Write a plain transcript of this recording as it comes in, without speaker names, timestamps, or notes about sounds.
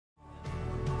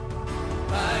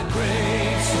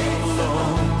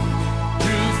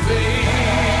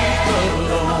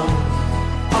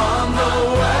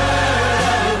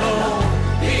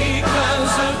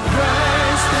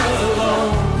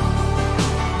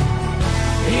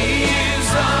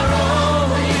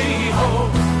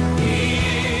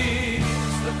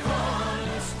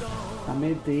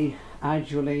beside the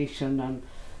adulation and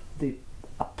the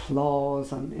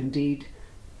applause and indeed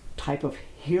type of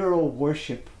hero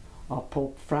worship of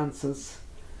Pope Francis,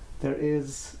 there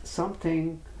is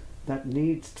something that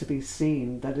needs to be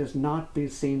seen that is not being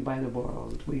seen by the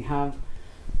world. We have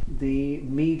the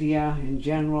media in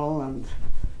general and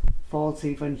false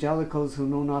evangelicals who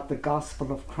know not the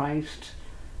gospel of Christ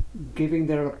giving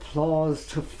their applause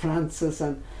to Francis,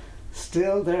 and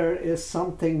still there is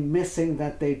something missing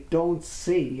that they don't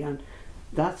see, and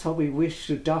that's what we wish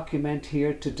to document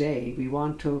here today. We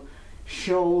want to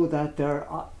show that there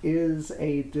is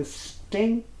a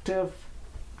distinctive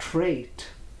trait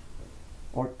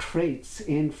or traits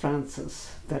in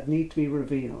Francis that need to be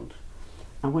revealed.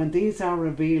 And when these are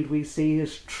revealed, we see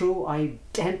his true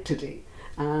identity.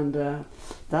 And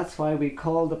that's why we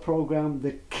call the program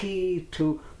The Key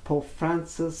to Pope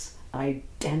Francis'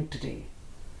 Identity.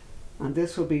 And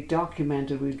this will be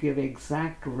documented. We'll give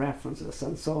exact references.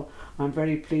 And so I'm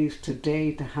very pleased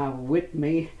today to have with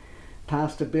me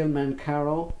Pastor Bill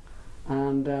Mencarow.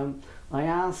 And I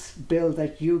ask Bill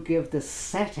that you give the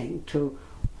setting to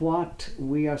what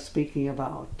we are speaking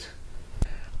about.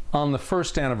 On the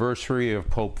first anniversary of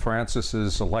Pope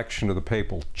Francis's election to the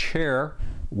papal chair,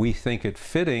 we think it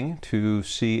fitting to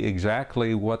see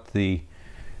exactly what the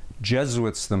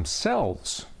Jesuits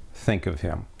themselves think of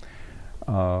him.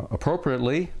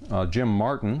 Appropriately, Jim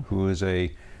Martin, who is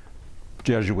a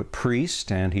Jesuit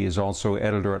priest, and he is also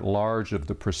editor-at-large of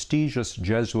the prestigious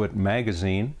Jesuit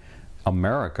magazine,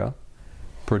 America,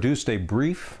 produced a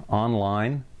brief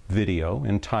online video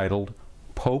entitled,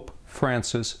 "Pope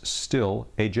Francis Still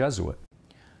a Jesuit?"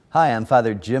 Hi, I'm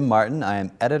Father Jim Martin. I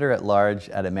am editor-at-large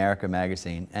at America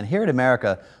magazine. And here at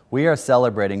America, we are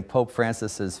celebrating Pope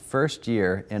Francis's first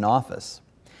year in office.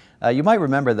 You might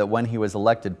remember that when he was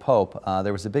elected Pope,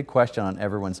 there was a big question on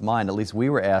everyone's mind, at least we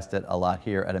were asked it a lot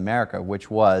here at America, which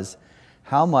was,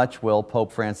 how much will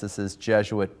Pope Francis's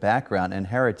Jesuit background and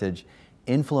heritage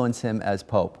influence him as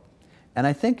Pope? And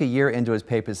I think a year into his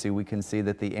papacy, we can see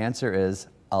that the answer is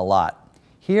a lot.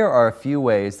 Here are a few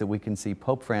ways that we can see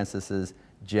Pope Francis's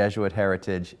Jesuit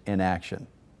heritage in action.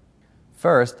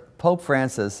 First, Pope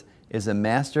Francis is a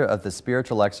master of the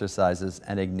spiritual exercises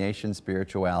and Ignatian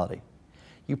spirituality.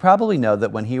 You probably know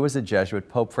that when he was a Jesuit,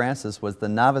 Pope Francis was the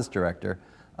novice director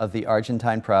of the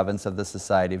Argentine province of the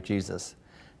Society of Jesus.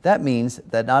 That means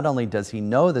that not only does he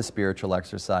know the spiritual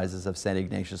exercises of St.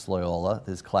 Ignatius Loyola,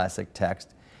 his classic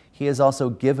text, he has also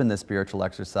given the spiritual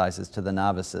exercises to the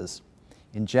novices.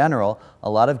 In general, a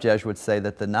lot of Jesuits say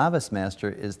that the novice master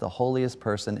is the holiest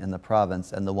person in the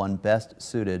province and the one best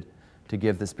suited to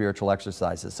give the spiritual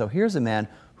exercises. So here's a man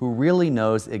who really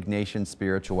knows Ignatian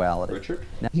spirituality. Richard?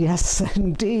 Yes,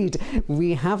 indeed.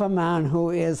 We have a man who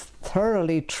is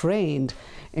thoroughly trained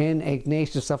in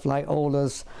Ignatius of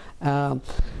Loyola's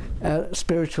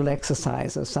spiritual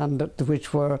exercises, and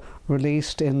which were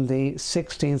released in the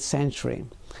 16th century.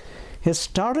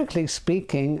 Historically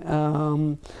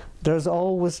speaking, there's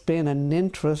always been an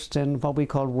interest in what we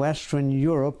call Western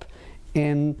Europe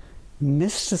in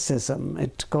mysticism.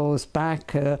 It goes back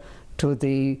to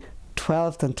the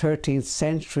 12th and 13th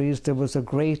centuries. There was a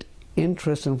great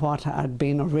interest in what had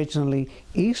been originally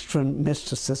Eastern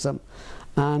mysticism.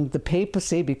 And the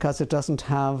papacy, because it doesn't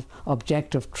have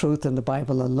objective truth in the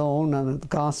Bible alone and the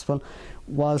gospel,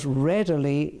 was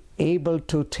readily able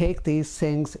to take these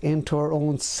things into our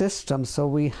own system. So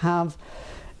we have,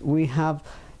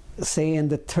 say in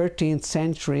the 13th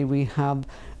century, we have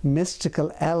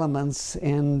mystical elements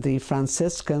in the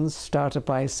Franciscans, started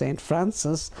by St.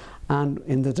 Francis, and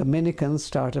in the Dominicans,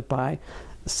 started by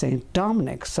St.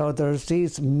 Dominic. So there's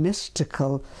these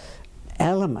mystical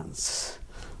elements.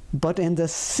 But in the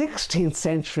 16th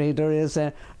century, there is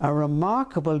a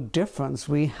remarkable difference.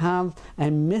 We have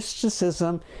a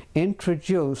mysticism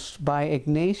introduced by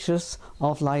Ignatius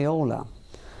of Loyola.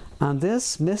 And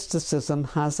this mysticism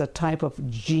has a type of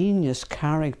genius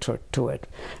character to it,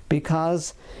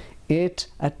 because it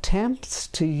attempts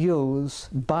to use,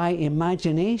 by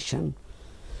imagination,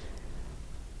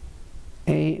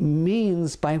 a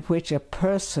means by which a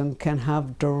person can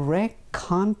have direct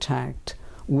contact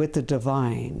with the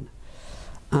divine.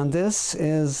 And this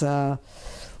is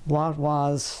what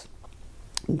was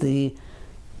the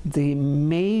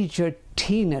major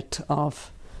tenet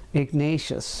of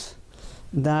Ignatius,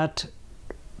 that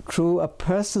through a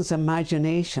person's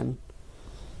imagination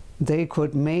they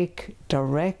could make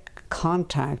direct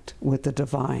contact with the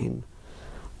divine,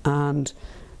 and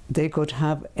they could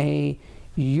have a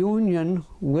union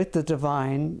with the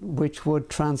divine which would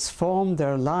transform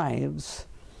their lives,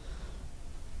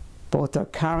 both their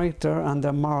character and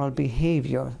their moral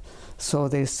behavior, so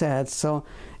they said. So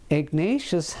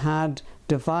Ignatius had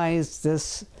devised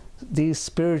these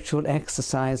spiritual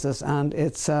exercises, and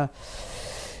it's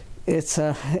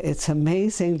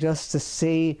amazing just to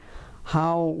see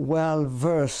how well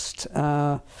versed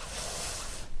the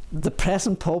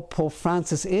present Pope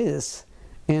Francis is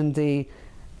in the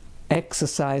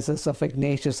exercises of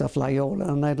Ignatius of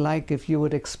Loyola. And I'd like if you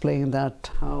would explain that,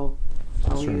 how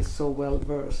he is so well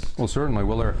versed. Well, certainly.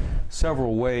 Well, there are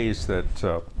several ways that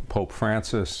Pope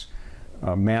Francis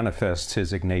manifests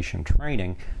his Ignatian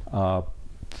training.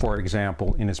 For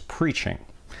example, in his preaching.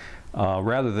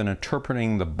 Rather than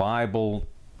interpreting the Bible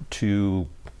to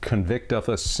convict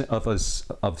us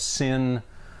of sin,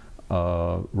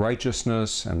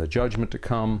 righteousness, and the judgment to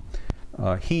come,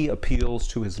 he appeals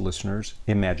to his listeners'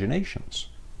 imaginations.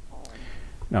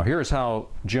 Now, here's how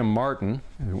Jim Martin,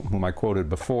 whom I quoted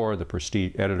before,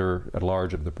 the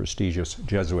editor-at-large of the prestigious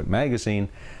Jesuit magazine,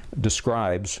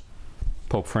 describes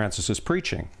Pope Francis's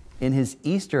preaching. In his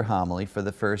Easter homily for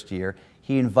the first year,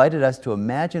 he invited us to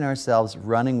imagine ourselves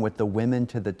running with the women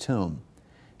to the tomb.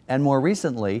 And more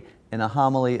recently, in a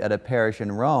homily at a parish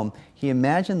in Rome, he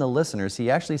imagined the listeners, he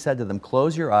actually said to them,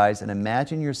 close your eyes and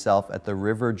imagine yourself at the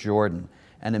River Jordan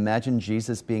and imagine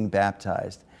Jesus being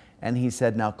baptized. And he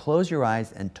said, now close your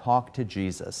eyes and talk to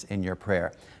Jesus in your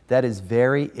prayer. That is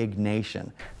very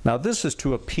Ignatian. Now, this is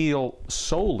to appeal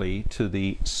solely to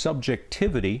the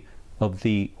subjectivity of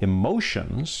the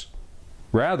emotions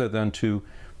rather than to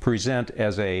present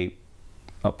as a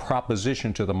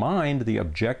proposition to the mind the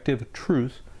objective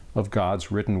truth of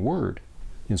God's written word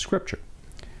in Scripture.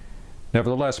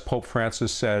 Nevertheless, Pope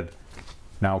Francis said,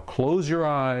 now close your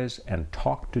eyes and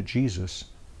talk to Jesus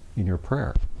in your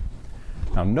prayer.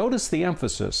 Now notice the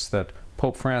emphasis that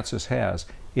Pope Francis has.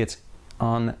 It's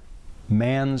on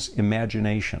man's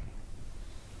imagination.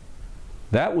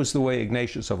 That was the way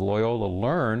Ignatius of Loyola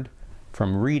learned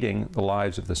from reading the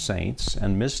lives of the saints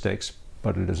and mystics,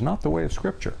 but it is not the way of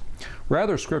Scripture.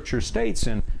 Rather, Scripture states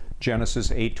in Genesis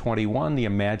 8:21, the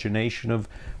imagination of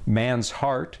man's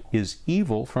heart is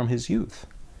evil from his youth.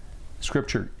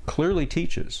 Scripture clearly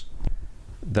teaches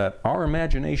that our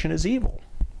imagination is evil,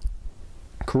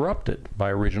 corrupted by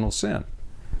original sin.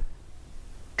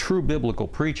 True biblical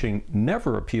preaching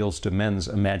never appeals to men's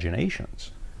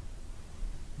imaginations.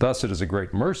 Thus, it is a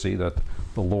great mercy that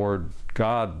the Lord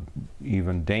God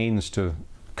even deigns to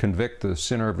convict the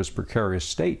sinner of his precarious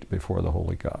state before the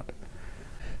holy God.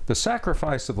 The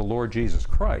sacrifice of the Lord Jesus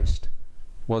Christ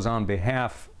was on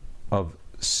behalf of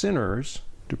sinners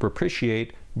to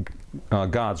propitiate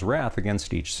God's wrath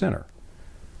against each sinner.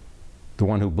 The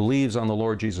one who believes on the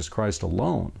Lord Jesus Christ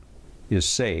alone is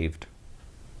saved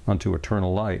unto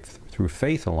eternal life through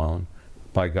faith alone,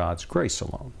 by God's grace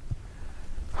alone.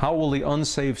 How will the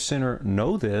unsaved sinner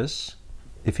know this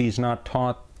if he's not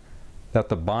taught that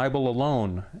the Bible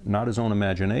alone, not his own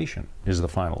imagination, is the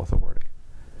final authority?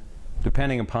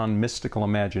 Depending upon mystical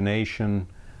imagination,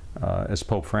 as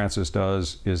Pope Francis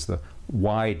does, is the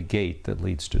wide gate that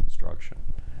leads to destruction.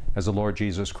 As the Lord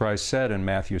Jesus Christ said in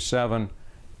Matthew 7,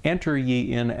 enter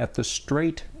ye in at the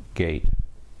strait gate,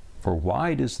 for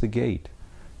wide is the gate,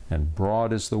 and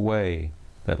broad is the way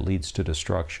that leads to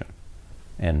destruction,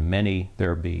 and many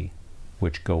there be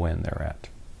which go in thereat.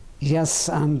 Yes,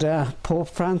 and Pope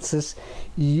Francis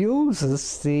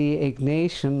uses the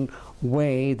Ignatian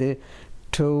way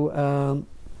to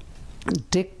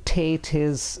dictate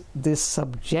this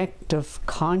subjective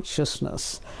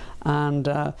consciousness,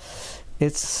 and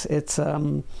it's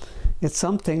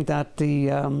something that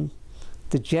the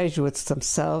Jesuits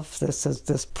themselves,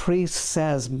 this priest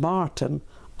says, Martin,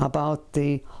 about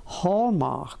the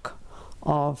hallmark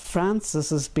of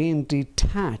Francis as being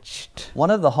detached.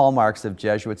 One of the hallmarks of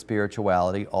Jesuit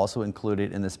spirituality, also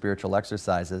included in the spiritual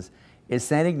exercises, is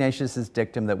St. Ignatius's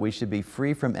dictum that we should be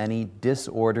free from any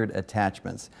disordered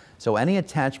attachments. So any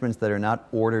attachments that are not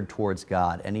ordered towards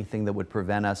God, anything that would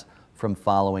prevent us from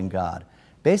following God.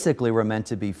 Basically, we're meant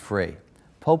to be free.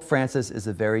 Pope Francis is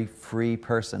a very free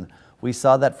person. We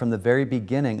saw that from the very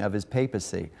beginning of his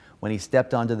papacy, when he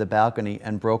stepped onto the balcony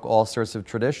and broke all sorts of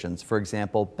traditions. For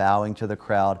example, bowing to the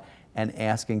crowd and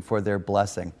asking for their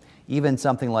blessing. Even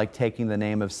something like taking the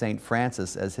name of St.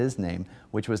 Francis as his name,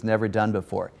 which was never done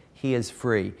before. He is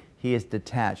free. He is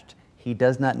detached. He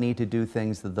does not need to do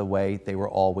things the way they were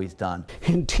always done.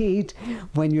 Indeed,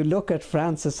 when you look at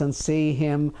Francis and see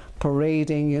him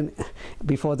parading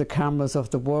before the cameras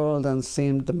of the world and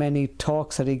seeing the many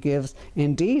talks that he gives,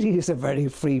 indeed he's a very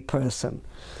free person.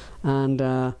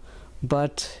 And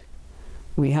but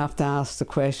we have to ask the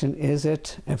question, is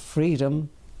it a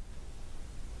freedom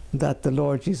that the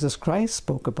Lord Jesus Christ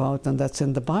spoke about and that's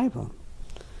in the Bible?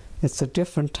 It's a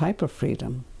different type of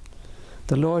freedom.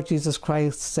 The Lord Jesus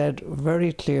Christ said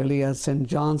very clearly, as in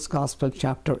John's Gospel,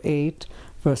 chapter 8,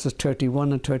 verses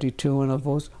 31 and 32,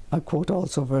 and I quote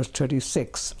also verse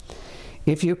 36.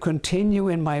 If you continue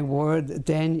in my word,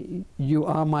 then you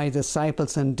are my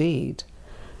disciples indeed,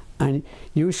 and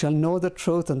you shall know the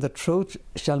truth, and the truth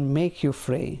shall make you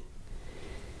free.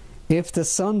 If the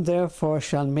Son therefore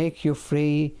shall make you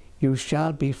free, you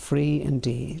shall be free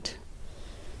indeed.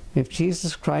 If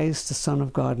Jesus Christ, the Son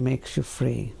of God, makes you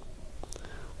free,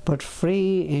 but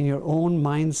free in your own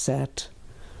mindset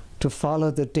to follow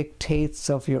the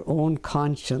dictates of your own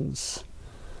conscience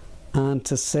and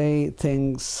to say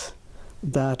things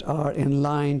that are in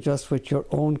line just with your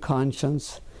own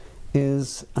conscience,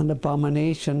 is an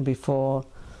abomination before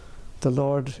the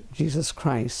Lord Jesus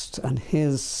Christ and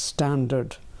his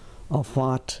standard of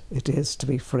what it is to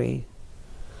be free.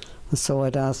 And so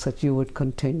I'd ask that you would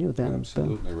continue then.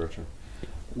 Absolutely, Richard.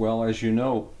 Well, as you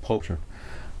know, Pope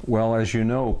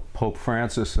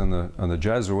Francis and the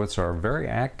Jesuits are very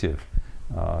active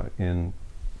in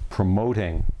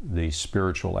promoting the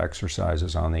spiritual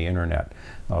exercises on the internet.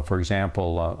 For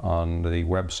example, on the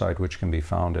website, which can be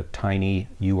found at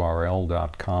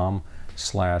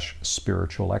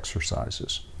tinyurl.com/spiritual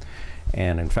exercises.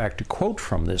 And in fact, to quote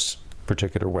from this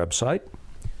particular website,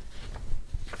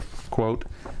 quote,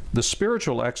 "The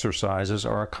spiritual exercises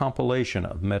are a compilation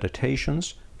of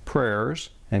meditations, prayers,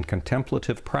 and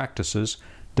contemplative practices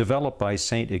developed by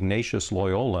St. Ignatius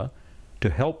Loyola to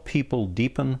help people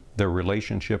deepen their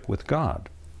relationship with God.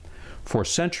 For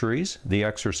centuries, the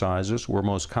exercises were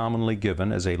most commonly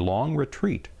given as a long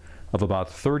retreat of about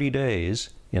 30 days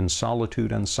in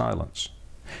solitude and silence.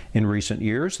 In recent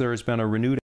years, there has been a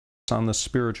renewed emphasis on the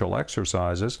spiritual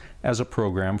exercises as a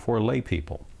program for lay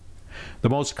people. The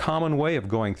most common way of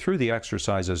going through the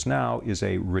exercises now is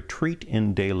a retreat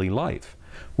in daily life,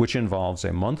 which involves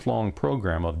a month-long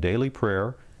program of daily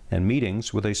prayer and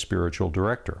meetings with a spiritual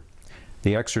director.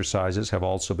 The exercises have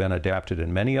also been adapted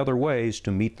in many other ways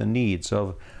to meet the needs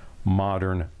of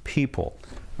modern people,"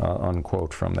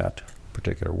 unquote from that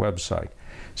particular website.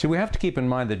 See, we have to keep in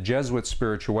mind that Jesuit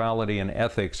spirituality and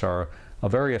ethics are a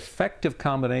very effective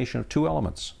combination of two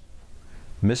elements: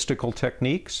 mystical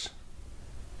techniques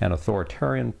and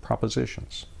authoritarian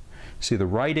propositions. See, the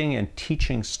writing and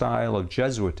teaching style of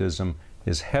Jesuitism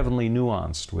is heavily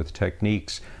nuanced with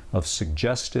techniques of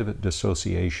suggestive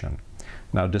dissociation.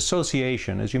 Now,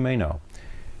 dissociation, as you may know,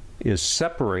 is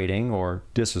separating or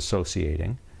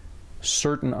disassociating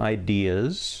certain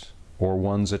ideas or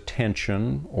one's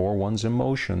attention or one's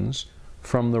emotions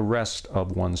from the rest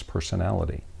of one's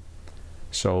personality.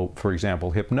 So, for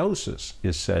example, hypnosis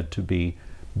is said to be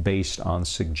based on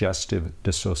suggestive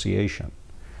dissociation.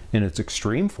 In its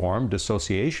extreme form,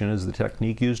 dissociation is the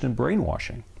technique used in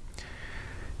brainwashing.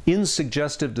 In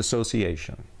suggestive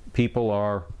dissociation, people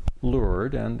are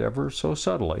lured, and ever so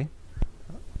subtly,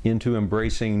 into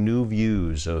embracing new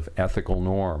views of ethical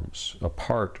norms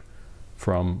apart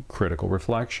from critical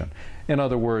reflection. In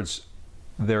other words,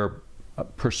 they're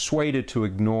persuaded to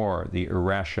ignore the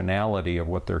irrationality of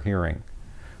what they're hearing,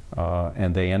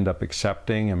 and they end up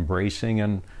accepting, embracing,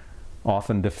 and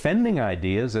often defending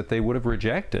ideas that they would have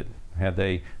rejected had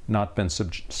they not been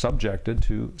subjected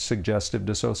to suggestive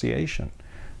dissociation.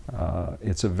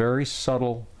 It's a very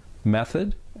subtle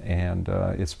method, and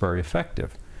it's very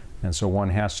effective. And so one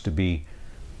has to be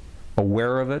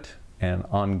aware of it and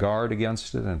on guard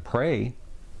against it and pray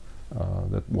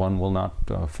that one will not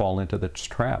fall into this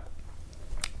trap.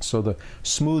 So the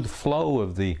smooth flow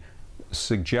of the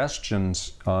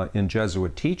suggestions in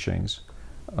Jesuit teachings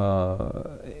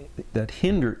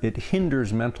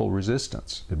hinders mental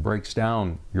resistance. It breaks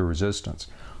down your resistance.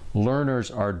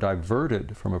 Learners are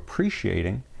diverted from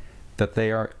appreciating that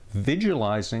they are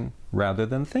visualizing rather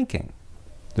than thinking.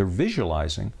 They're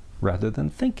visualizing rather than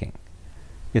thinking.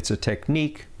 It's a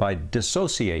technique by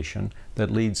dissociation that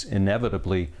leads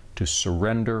inevitably to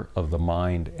surrender of the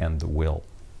mind and the will.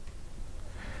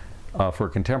 For a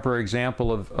contemporary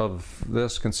example of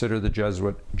this, consider the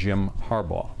Jesuit Jim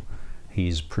Harbaugh.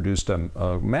 He's produced a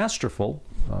masterful,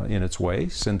 in its way,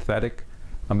 synthetic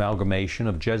amalgamation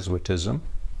of Jesuitism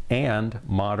and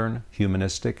modern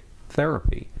humanistic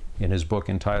therapy in his book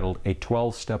entitled A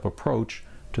 12-Step Approach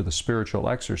to the Spiritual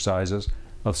Exercises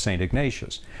of St.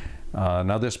 Ignatius.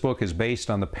 Now, this book is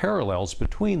based on the parallels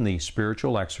between the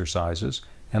spiritual exercises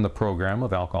and the program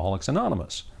of Alcoholics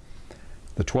Anonymous.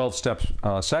 The 12-step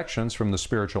sections from the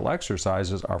spiritual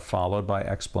exercises are followed by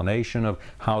explanation of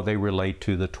how they relate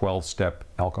to the 12-step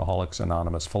Alcoholics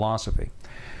Anonymous philosophy.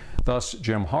 Thus,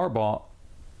 Jim Harbaugh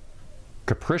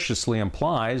capriciously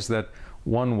implies that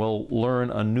one will learn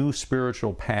a new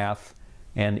spiritual path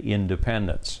and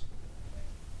independence.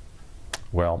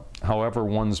 Well, however,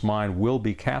 one's mind will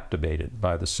be captivated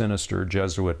by the sinister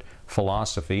Jesuit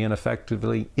philosophy and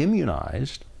effectively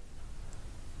immunized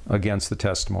against the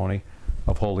testimony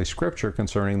of Holy Scripture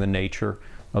concerning the nature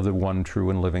of the one true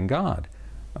and living God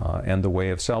and the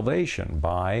way of salvation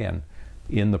by and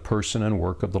in the person and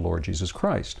work of the Lord Jesus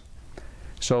Christ.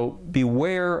 So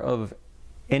beware of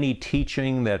any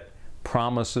teaching that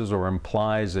promises or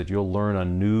implies that you'll learn a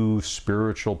new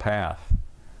spiritual path.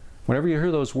 Whenever you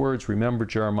hear those words, remember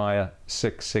Jeremiah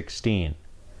 6:16.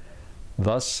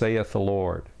 Thus saith the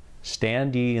Lord,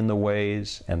 stand ye in the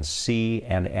ways, and see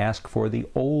and ask for the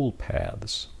old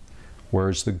paths, where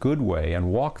is the good way,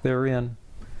 and walk therein,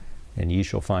 and ye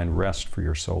shall find rest for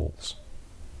your souls.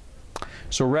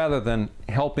 So rather than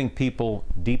helping people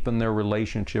deepen their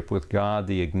relationship with God,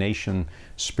 the Ignatian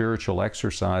spiritual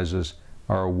exercises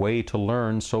are a way to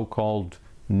learn so-called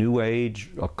New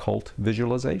Age occult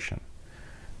visualization.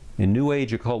 In New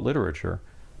Age occult literature,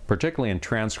 particularly in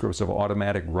transcripts of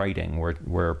automatic writing,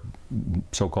 where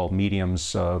so-called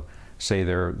mediums say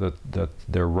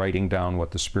they're writing down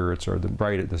what the spirits are,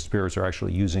 the spirits are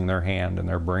actually using their hand and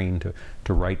their brain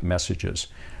to write messages.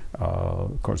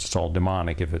 Of course, it's all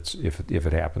demonic if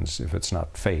it happens. If it's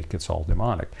not fake, it's all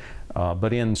demonic.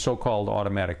 But in so-called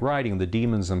automatic writing, the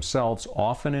demons themselves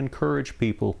often encourage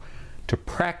people to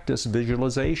practice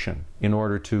visualization in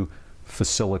order to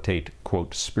facilitate,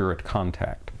 quote, spirit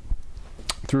contact.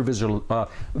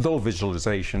 Though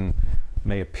visualization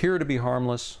may appear to be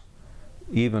harmless,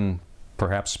 even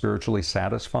perhaps spiritually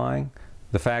satisfying,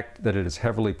 the fact that it is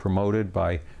heavily promoted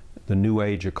by the New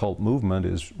Age occult movement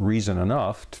is reason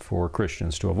enough for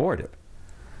Christians to avoid it.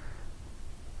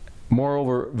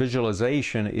 Moreover,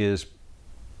 visualization is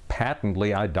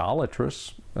patently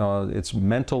idolatrous. It's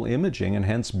mental imaging and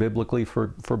hence biblically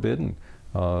forbidden.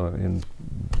 In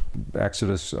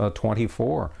Exodus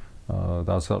 24,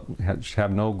 thou shalt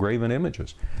have no graven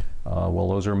images. Well,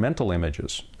 those are mental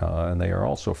images, and they are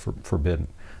also forbidden.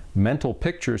 Mental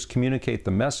pictures communicate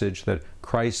the message that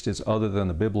Christ is other than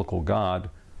the biblical God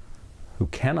who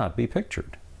cannot be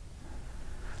pictured.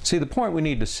 See, the point we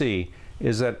need to see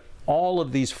is that all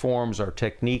of these forms are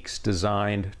techniques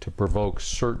designed to provoke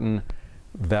certain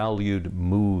valued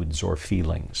moods or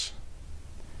feelings.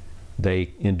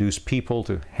 They induce people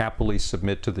to happily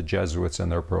submit to the Jesuits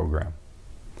and their program.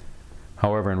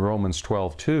 However, in Romans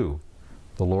 12:2,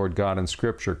 the Lord God in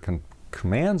Scripture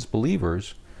commands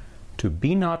believers to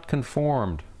be not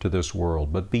conformed to this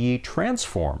world, but be ye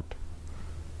transformed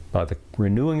by the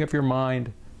renewing of your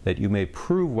mind, that you may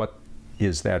prove what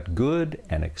is that good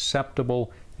and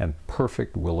acceptable and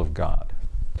perfect will of God.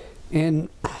 In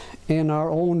our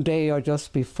own day, or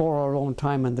just before our own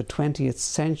time in the 20th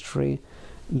century,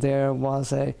 there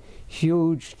was a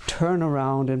huge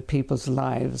turnaround in people's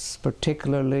lives,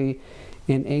 particularly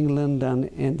in England and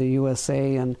in the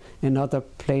USA and in other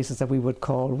places that we would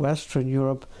call Western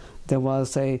Europe. There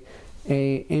was a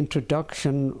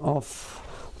introduction of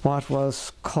what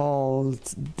was called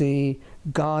the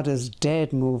God is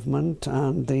Dead movement,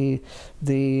 and the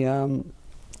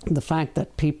fact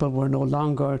that people were no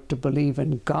longer to believe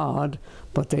in God,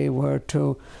 but they were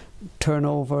to turn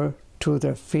over to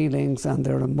their feelings and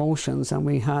their emotions. And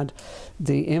we had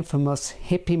the infamous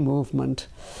hippie movement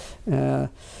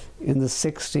in the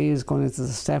 60s, going into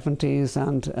the 70s,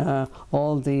 and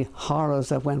all the horrors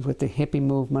that went with the hippie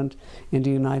movement in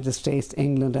the United States,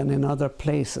 England, and in other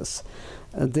places.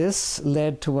 This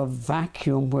led to a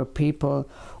vacuum where people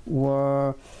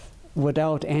were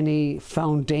without any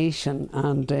foundation,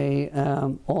 and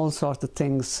all sorts of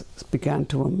things began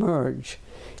to emerge.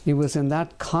 It was in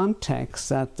that context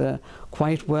that the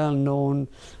quite well-known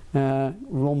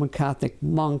Roman Catholic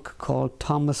monk called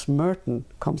Thomas Merton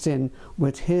comes in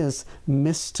with his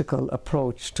mystical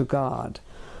approach to God.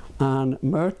 And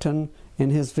Merton, in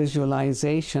his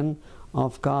visualization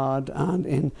of God and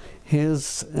in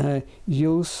his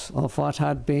use of what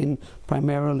had been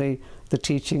primarily the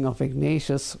teaching of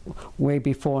Ignatius way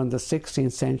before in the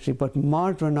 16th century, but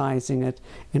modernizing it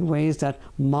in ways that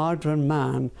modern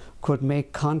man could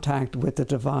make contact with the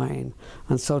divine.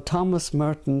 And so Thomas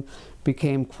Merton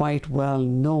became quite well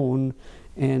known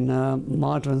in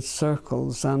modern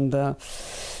circles, and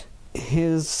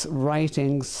his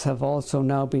writings have also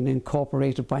now been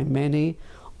incorporated by many.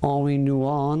 Henri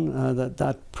Nouwen,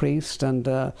 that priest, and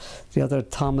the other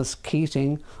Thomas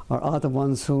Keating, are other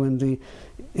ones who in the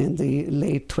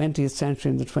late 20th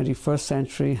century and the 21st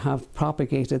century have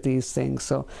propagated these things.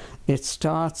 So it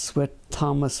starts with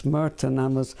Thomas Merton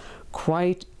and was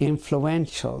quite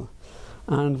influential.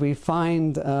 And we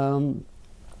find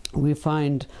we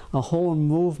find a whole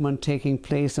movement taking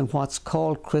place in what's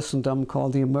called Christendom,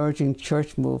 called the emerging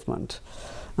church movement.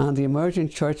 And the emerging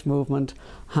church movement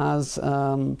has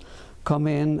come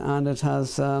in, and it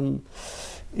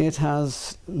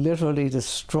has literally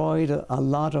destroyed a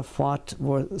lot of what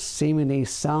were seemingly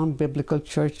sound biblical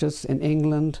churches in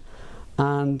England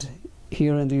and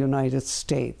here in the United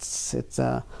States.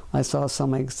 I saw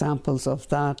some examples of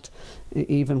that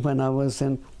even when I was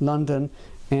in London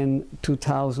in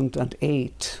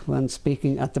 2008 when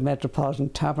speaking at the Metropolitan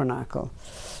Tabernacle,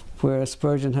 where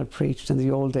Spurgeon had preached in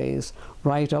the old days.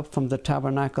 Right up from the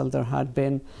Tabernacle there had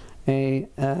been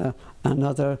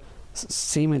another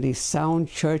seemingly sound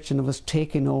church, and it was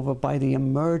taken over by the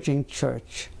emerging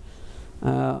church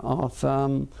of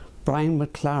Brian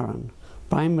McLaren.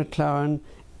 Brian McLaren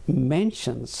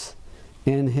mentions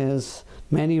in his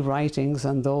many writings,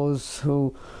 and those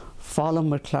who follow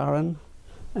McLaren,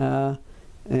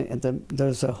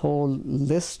 there's a whole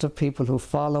list of people who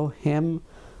follow him.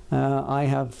 I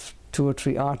have 2 or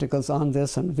 3 articles on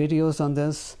this and videos on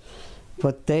this,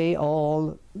 but they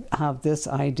all have this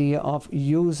idea of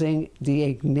using the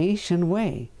Ignatian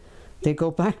way. They go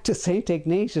back to St.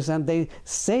 Ignatius and they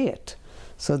say it.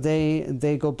 So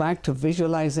they go back to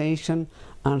visualization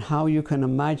and how you can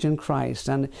imagine Christ,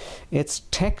 and it's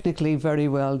technically very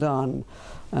well done.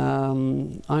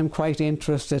 I'm quite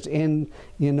interested in,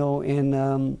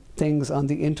 things on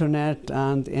the internet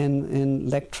and in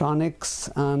electronics,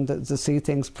 and to see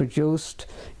things produced,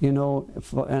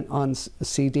 on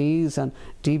CDs and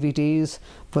DVDs.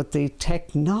 But the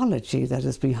technology that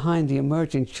is behind the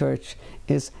emerging church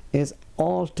is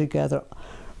altogether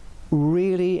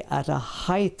really at a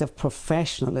height of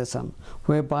professionalism,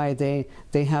 whereby they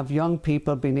have young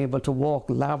people being able to walk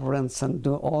labyrinths and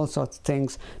do all sorts of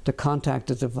things to contact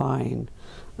the divine,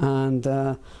 and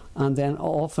then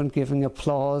often giving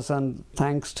applause and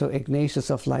thanks to Ignatius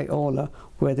of Loyola,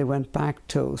 where they went back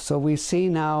to. So we see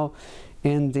now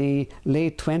in the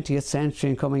late 20th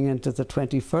century and coming into the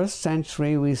 21st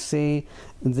century, we see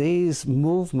these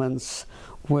movements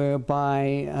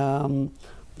whereby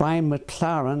Brian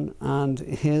McLaren and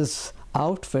his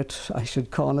outfit, I should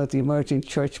call it, the emerging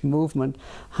church movement,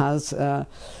 has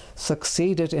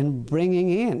succeeded in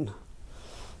bringing in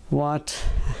what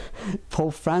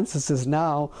Pope Francis is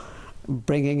now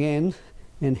bringing in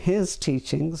his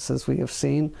teachings, as we have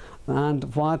seen,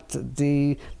 and what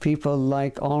the people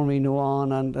like Henri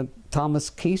Nouwen and Thomas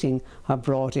Keating have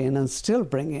brought in and still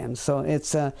bring in. So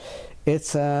it's a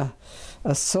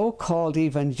so-called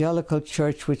evangelical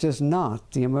church, which is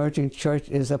not. The emerging church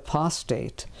is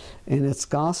apostate in its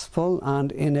gospel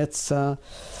and in its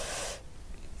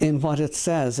in what it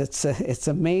says. It's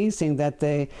amazing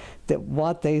that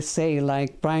what they say,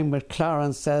 like Brian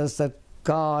McLaren says that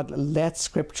God let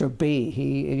Scripture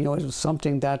be. It was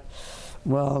something that,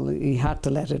 well, he had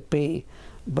to let it be.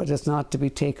 But it's not to be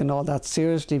taken all that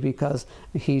seriously because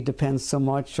he depends so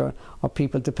much, or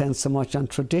people depend so much on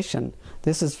tradition.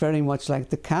 This is very much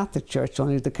like the Catholic Church,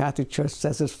 only the Catholic Church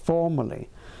says it formally.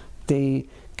 The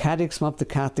Catechism of the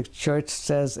Catholic Church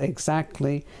says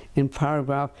exactly in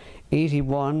paragraph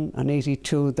 81 and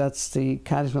 82, that's the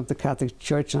Catechism of the Catholic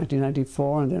Church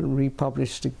 1994, and then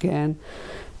republished again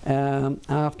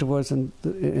afterwards in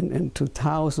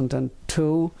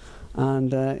 2002,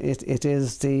 and it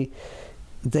is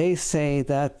they say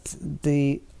that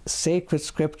the sacred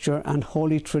scripture and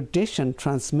holy tradition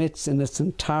transmits in its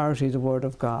entirety the word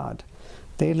of God.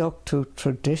 They look to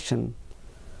tradition,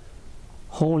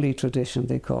 holy tradition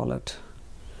they call it.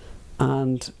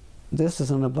 And this is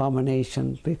an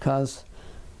abomination, because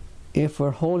if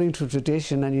we're holding to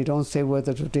tradition and you don't say where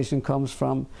the tradition comes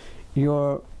from,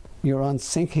 you're on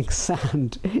sinking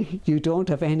sand. You don't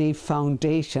have any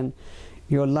foundation.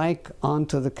 You're like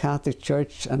unto the Catholic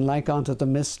Church, and like unto the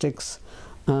mystics,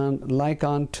 and like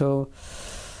unto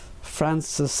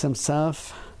Francis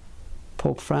himself,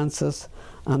 Pope Francis,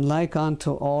 and like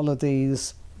unto all of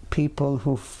these people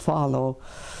who follow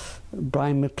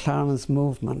Brian McLaren's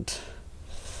movement.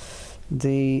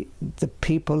 The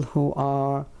people who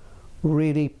are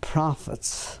really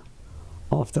prophets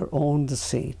of their own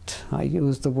deceit. I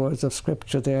use the words of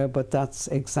Scripture there, but that's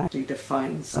exactly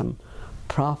defines them.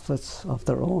 Prophets of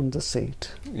their own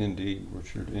deceit. Indeed,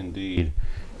 Richard, indeed.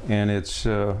 And it's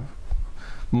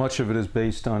much of it is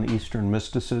based on Eastern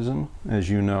mysticism, as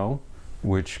you know,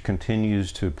 which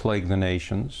continues to plague the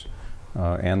nations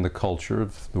and the culture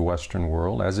of the Western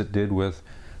world, as it did with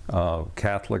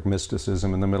Catholic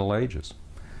mysticism in the Middle Ages.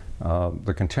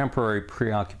 The contemporary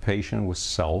preoccupation with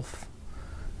self,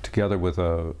 together with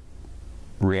a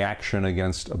reaction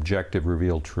against objective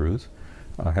revealed truth,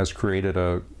 has created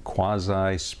a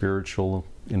quasi-spiritual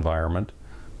environment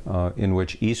in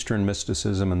which Eastern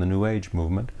mysticism and the New Age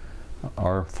movement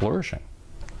are flourishing.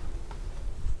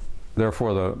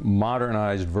 Therefore, the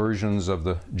modernized versions of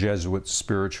the Jesuit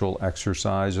spiritual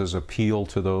exercises appeal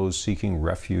to those seeking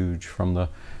refuge from the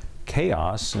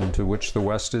chaos into which the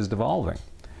West is devolving.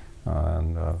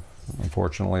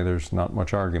 Unfortunately, there's not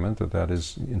much argument that that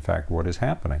is, in fact, what is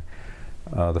happening.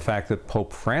 The fact that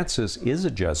Pope Francis is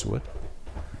a Jesuit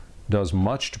does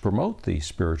much to promote these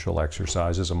spiritual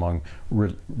exercises among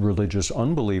religious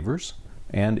unbelievers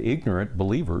and ignorant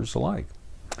believers alike.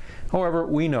 However,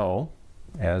 we know,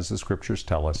 as the Scriptures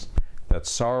tell us, that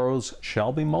sorrows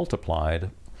shall be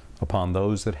multiplied upon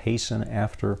those that hasten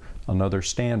after another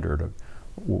standard of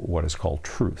what is called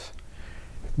truth.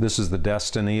 This is the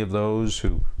destiny of those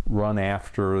who run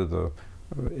after the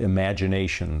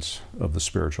imaginations of the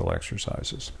spiritual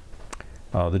exercises.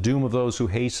 The doom of those who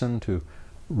hasten to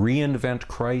reinvent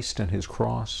Christ and His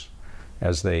cross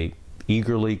as they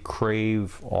eagerly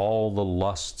crave all the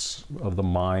lusts of the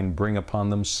mind, bring upon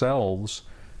themselves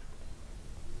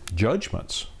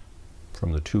judgments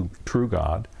from the true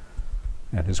God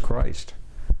and His Christ.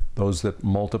 Those that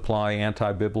multiply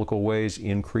anti-biblical ways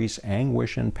increase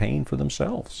anguish and pain for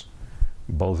themselves,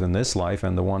 both in this life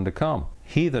and the one to come.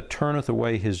 He that turneth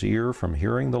away his ear from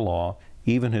hearing the law,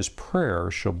 even his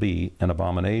prayer shall be an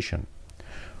abomination.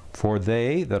 For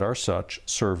they that are such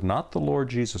serve not the Lord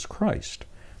Jesus Christ,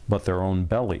 but their own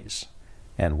bellies,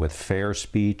 and with fair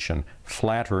speech and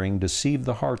flattering deceive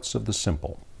the hearts of the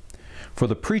simple. For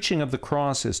the preaching of the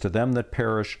cross is to them that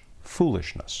perish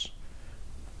foolishness,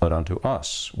 but unto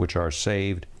us which are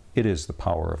saved it is the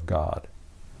power of God.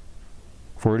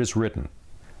 For it is written,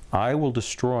 I will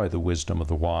destroy the wisdom of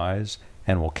the wise,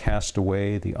 and will cast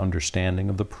away the understanding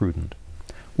of the prudent.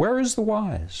 Where is the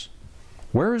wise?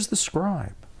 Where is the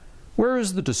scribe? Where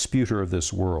is the disputer of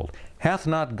this world? Hath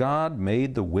not God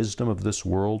made the wisdom of this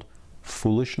world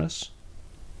foolishness?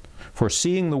 For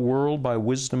seeing the world by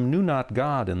wisdom knew not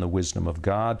God in the wisdom of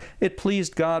God, it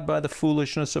pleased God by the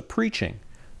foolishness of preaching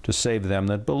to save them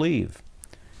that believe.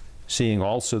 Seeing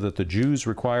also that the Jews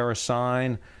require a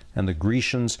sign, and the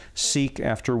Grecians seek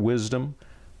after wisdom,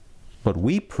 but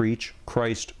we preach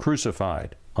Christ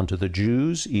crucified, unto the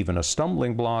Jews even a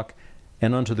stumbling block,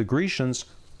 and unto the Grecians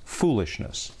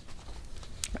foolishness.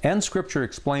 And Scripture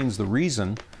explains the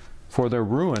reason for their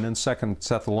ruin in 2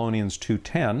 Thessalonians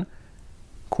 2:10,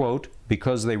 quote,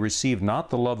 because they received not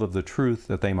the love of the truth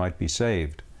that they might be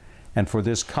saved. And for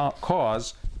this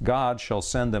cause God shall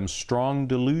send them strong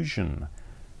delusion,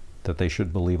 that they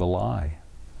should believe a lie,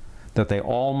 that they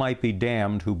all might be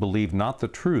damned who believed not the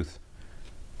truth,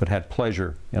 but had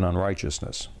pleasure in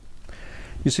unrighteousness.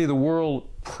 You see, the world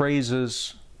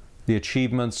praises the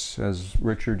achievements, as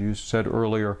Richard, you said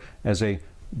earlier, as a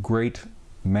great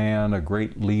man, a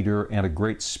great leader, and a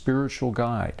great spiritual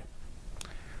guide.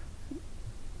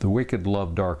 The wicked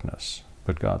love darkness,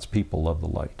 but God's people love the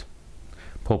light.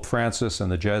 Pope Francis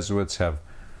and the Jesuits have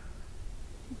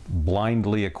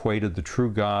blindly equated the true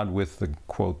God with the,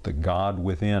 quote, the God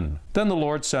within. Then the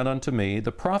Lord said unto me,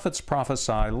 the prophets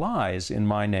prophesy lies in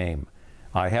my name.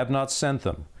 I have not sent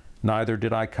them, neither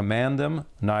did I command them,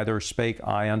 neither spake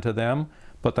I unto them,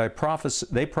 but they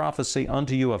prophesy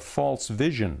unto you of false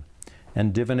vision,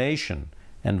 and divination,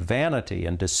 and vanity,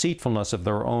 and deceitfulness of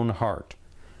their own heart.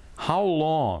 How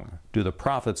long do the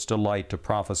prophets delight to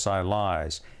prophesy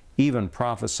lies, even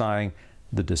prophesying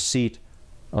the deceit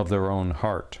of their own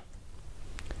heart?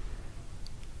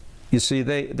 You see,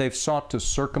 they've sought to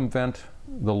circumvent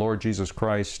the Lord Jesus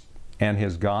Christ and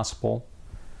His gospel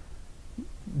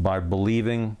by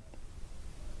believing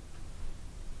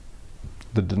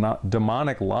the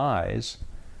demonic lies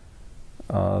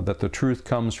that the truth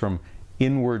comes from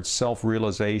inward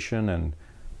self-realization and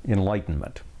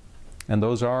enlightenment. And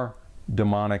those are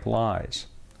demonic lies.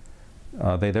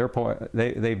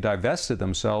 They've divested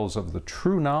themselves of the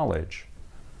true knowledge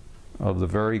of the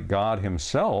very God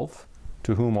Himself,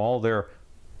 to whom all their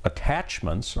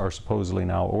attachments are supposedly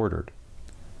now ordered.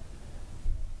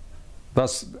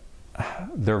 Thus,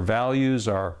 their values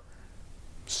are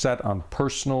set on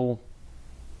personal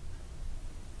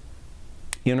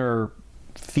inner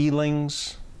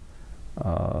feelings.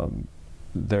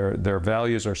 Their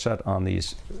values are set on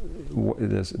this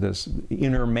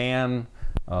inner man,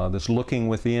 this looking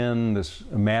within, this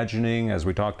imagining, as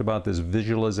we talked about, this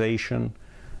visualization,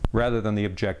 rather than the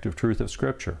objective truth of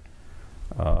Scripture.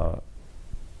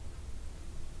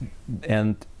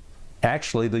 And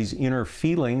actually, these inner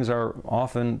feelings are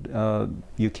often,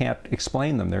 you can't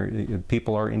explain them.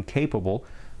 People are incapable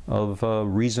of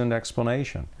reasoned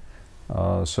explanation.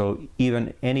 So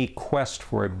even any quest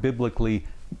for a biblically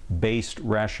based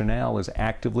rationale is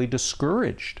actively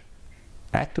discouraged.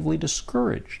 Actively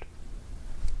discouraged.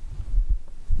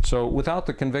 So without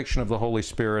the conviction of the Holy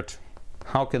Spirit,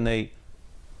 how can they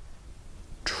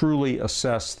truly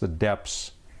assess the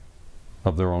depths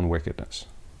of their own wickedness?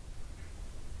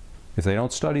 If they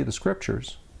don't study the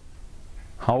Scriptures,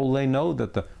 how will they know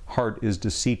that the heart is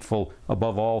deceitful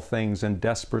above all things and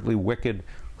desperately wicked?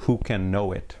 Who can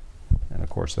know it? And of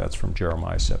course, that's from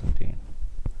Jeremiah 17.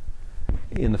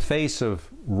 In the face of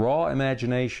raw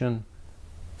imagination,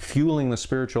 fueling the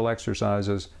spiritual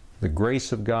exercises, the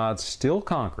grace of God still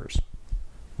conquers,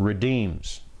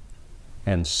 redeems,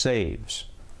 and saves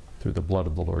through the blood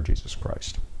of the Lord Jesus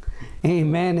Christ.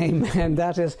 Amen, amen.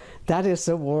 That is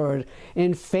the word.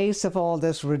 In face of all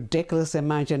this ridiculous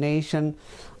imagination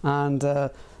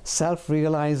and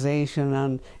self-realization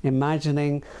and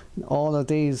imagining all of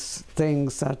these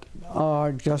things that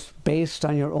are just based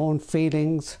on your own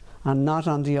feelings and not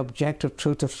on the objective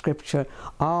truth of Scripture,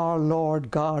 our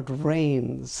Lord God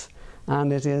reigns.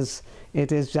 And it is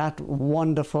that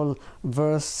wonderful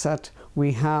verse that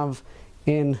we have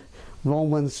in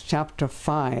Romans chapter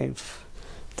 5,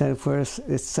 that where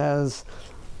it says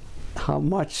how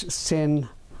much sin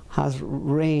has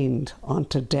reigned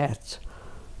unto death,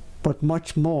 but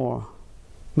much more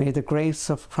may the grace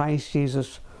of Christ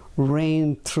Jesus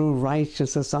reign through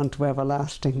righteousness unto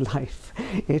everlasting life.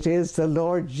 It is the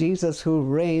Lord Jesus who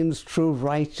reigns through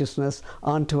righteousness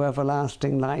unto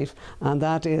everlasting life, and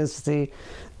that is the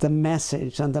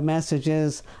message. And the message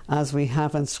is, as we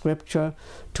have in Scripture,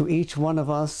 to each one of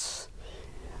us,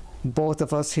 both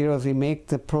of us here as we make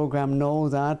the program, know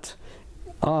that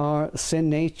our sin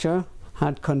nature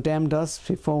had condemned us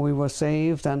before we were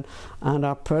saved, and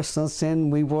our personal sin,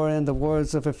 we were, in the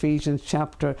words of Ephesians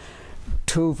chapter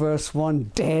 2 verse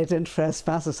 1, dead in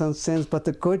trespasses and sins. But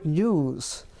the good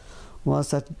news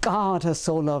was that God has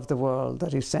so loved the world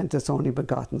that He sent His only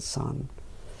begotten Son.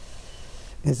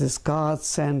 It is God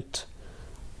sent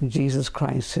Jesus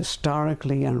Christ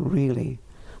historically and really,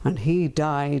 and He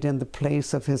died in the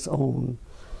place of His own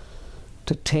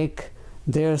to take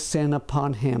their sin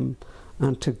upon Him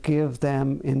and to give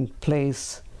them in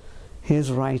place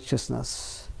His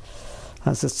righteousness.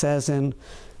 As it says in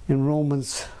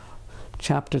Romans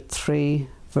chapter 3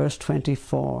 verse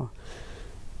 24,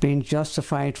 being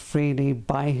justified freely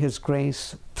by His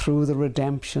grace through the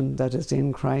redemption that is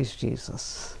in Christ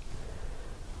Jesus.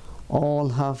 All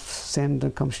have sinned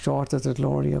and come short of the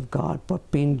glory of God, but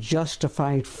being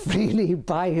justified freely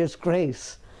by His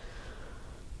grace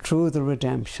through the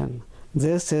redemption.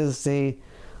 This is the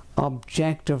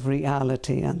objective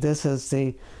reality, and this is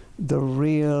the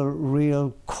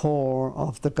real core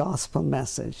of the gospel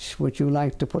message. Would you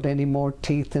like to put any more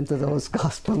teeth into those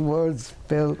gospel words,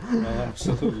 Bill? Well,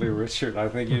 absolutely, Richard. I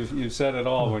think you've said it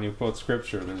all when you quote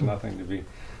Scripture. There's nothing to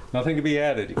be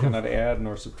added. You cannot add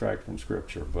nor subtract from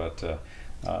Scripture. But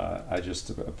I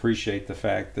just appreciate the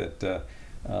fact that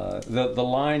the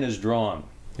line is drawn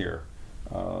here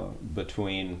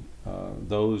between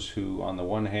those who, on the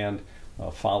one hand,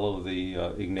 follow the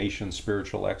Ignatian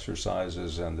spiritual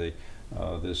exercises and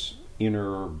this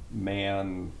inner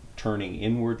man turning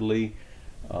inwardly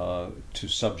to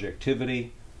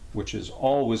subjectivity, which has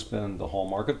always been the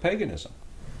hallmark of paganism.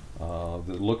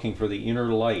 The looking for the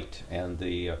inner light and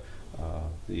the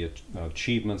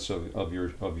achievements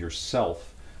of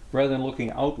yourself, rather than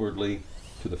looking outwardly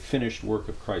to the finished work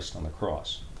of Christ on the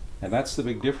cross. And that's the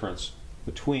big difference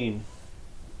between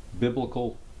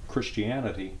biblical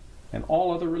Christianity and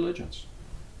all other religions.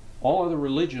 All other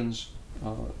religions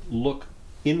look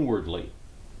inwardly.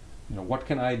 You know, what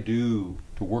can I do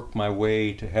to work my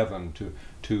way to heaven,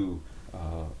 to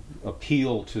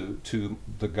appeal to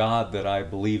the God that I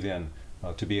believe in,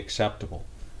 to be acceptable?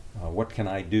 What can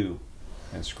I do?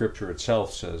 And Scripture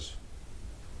itself says,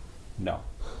 no,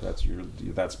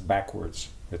 that's backwards.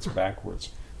 It's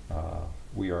backwards.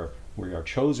 We are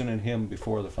chosen in Him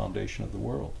before the foundation of the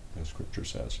world, as Scripture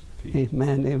says.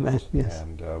 Amen, amen, yes.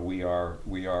 And we are.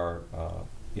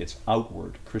 It's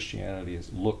outward. Christianity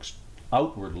looks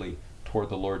outwardly toward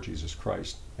the Lord Jesus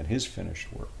Christ and His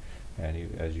finished work.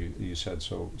 And as you said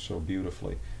so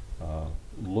beautifully,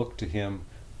 look to Him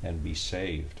and be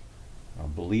saved.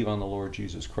 Believe on the Lord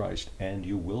Jesus Christ, and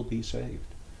you will be saved.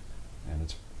 And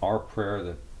it's our prayer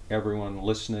that everyone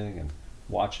listening and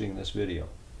watching this video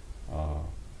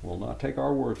will not take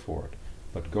our word for it,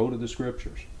 but go to the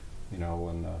Scriptures. You know,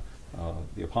 when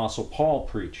the Apostle Paul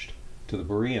preached to the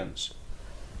Bereans,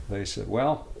 they said,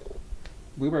 well,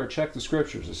 we better check the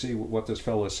Scriptures to see what this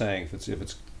fellow is saying, if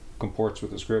it's comports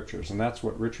with the Scriptures. And that's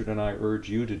what Richard and I urge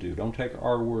you to do. Don't take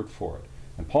our word for it.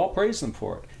 And Paul praised them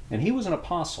for it. And he was an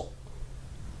apostle.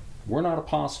 We're not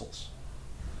apostles.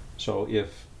 So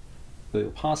if the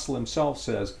apostle himself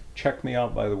says, check me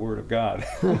out by the word of God,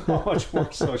 how much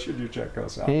more so should you check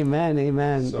us out? Amen,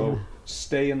 amen. So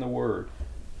stay in the word.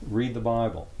 Read the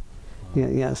Bible.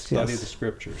 Study the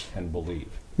Scriptures and believe.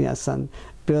 Yes, and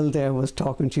Bill there was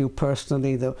talking to you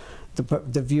personally, the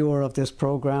viewer of this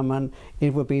program, and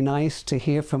it would be nice to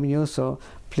hear from you, so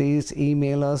please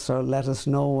email us or let us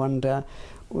know, and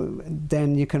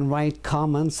then you can write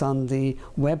comments on the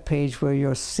web page where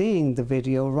you're seeing the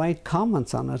video. Write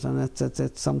comments on it, and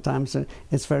it's sometimes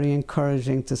it's very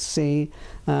encouraging to see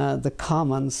the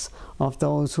comments of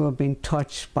those who have been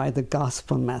touched by the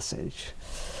gospel message.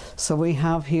 So we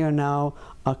have here now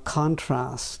a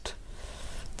contrast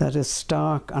that is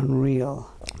stark and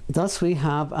real. Thus we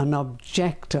have an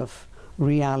objective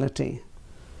reality,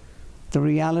 the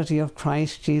reality of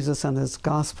Christ Jesus and his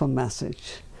gospel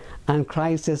message. And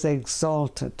Christ is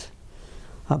exalted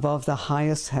above the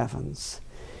highest heavens.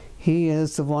 He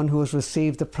is the one who has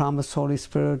received the promised Holy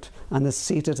Spirit and is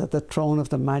seated at the throne of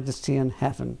the majesty in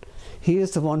heaven. He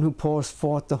is the one who pours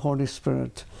forth the Holy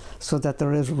Spirit so that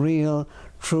there is real,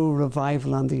 true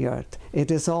revival on the earth. It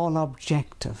is all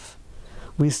objective.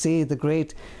 We see the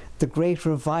great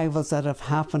revivals that have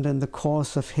happened in the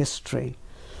course of history.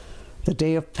 The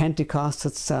day of Pentecost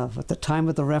itself, at the time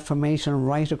of the Reformation,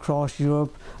 right across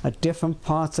Europe, at different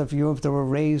parts of Europe, there were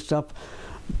raised up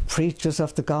preachers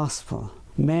of the gospel.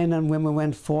 Men and women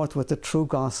went forth with the true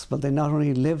gospel. They not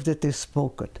only lived it, they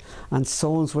spoke it, and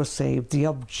souls were saved. The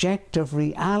objective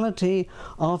reality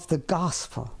of the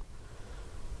gospel.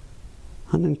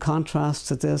 And in contrast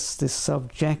to this, the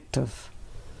subjective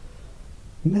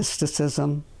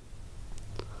mysticism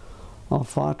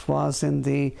of what was in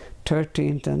the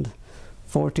 13th and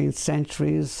 14th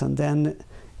centuries, and then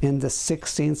in the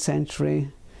 16th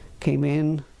century came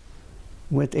in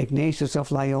with Ignatius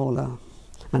of Loyola,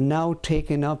 and now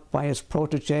taken up by his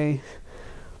protege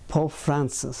Pope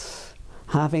Francis,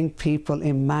 having people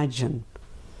imagine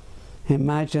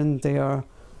they are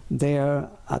there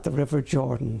at the River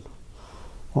Jordan,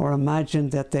 or imagine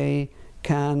that they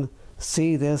can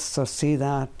see this or see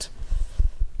that,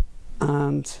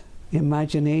 and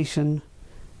imagination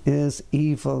is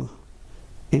evil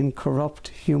in corrupt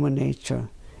human nature.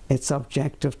 It's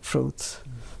objective truth.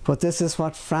 But this is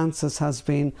what Francis has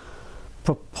been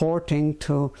purporting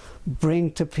to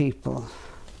bring to people,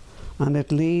 and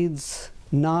it leads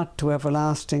not to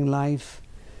everlasting life,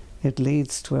 it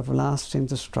leads to everlasting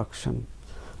destruction.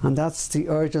 And that's the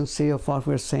urgency of what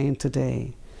we're saying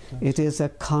today. It is a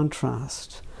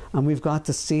contrast, and we've got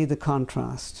to see the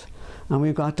contrast, and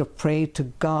we've got to pray to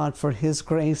God for his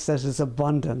grace that is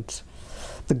abundant.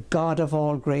 The God of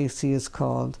all grace he is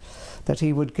called, that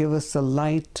he would give us the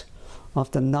light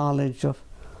of the knowledge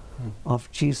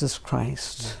of Jesus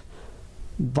Christ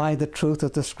by the truth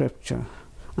of the Scripture.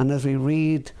 And as we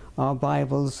read our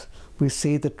Bibles, we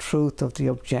see the truth of the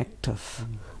objective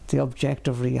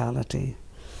reality.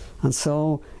 And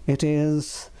so it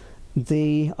is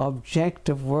the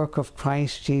objective work of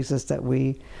Christ Jesus that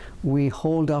we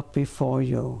hold up before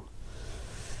you.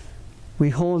 We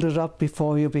hold it up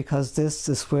before you because this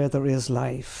is where there is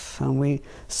life. And we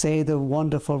say the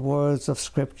wonderful words of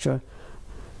Scripture,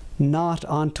 not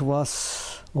unto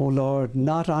us, O Lord,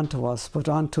 not unto us, but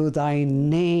unto thy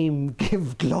name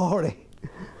give glory.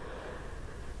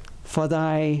 For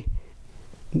thy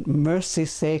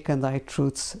mercy's sake and thy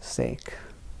truth's sake.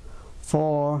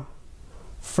 For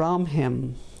from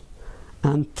him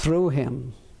and through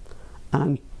him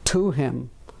and to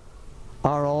him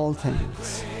are all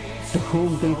things, to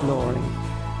whom be glory,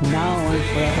 now and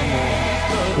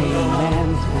forevermore.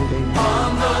 Amen and amen.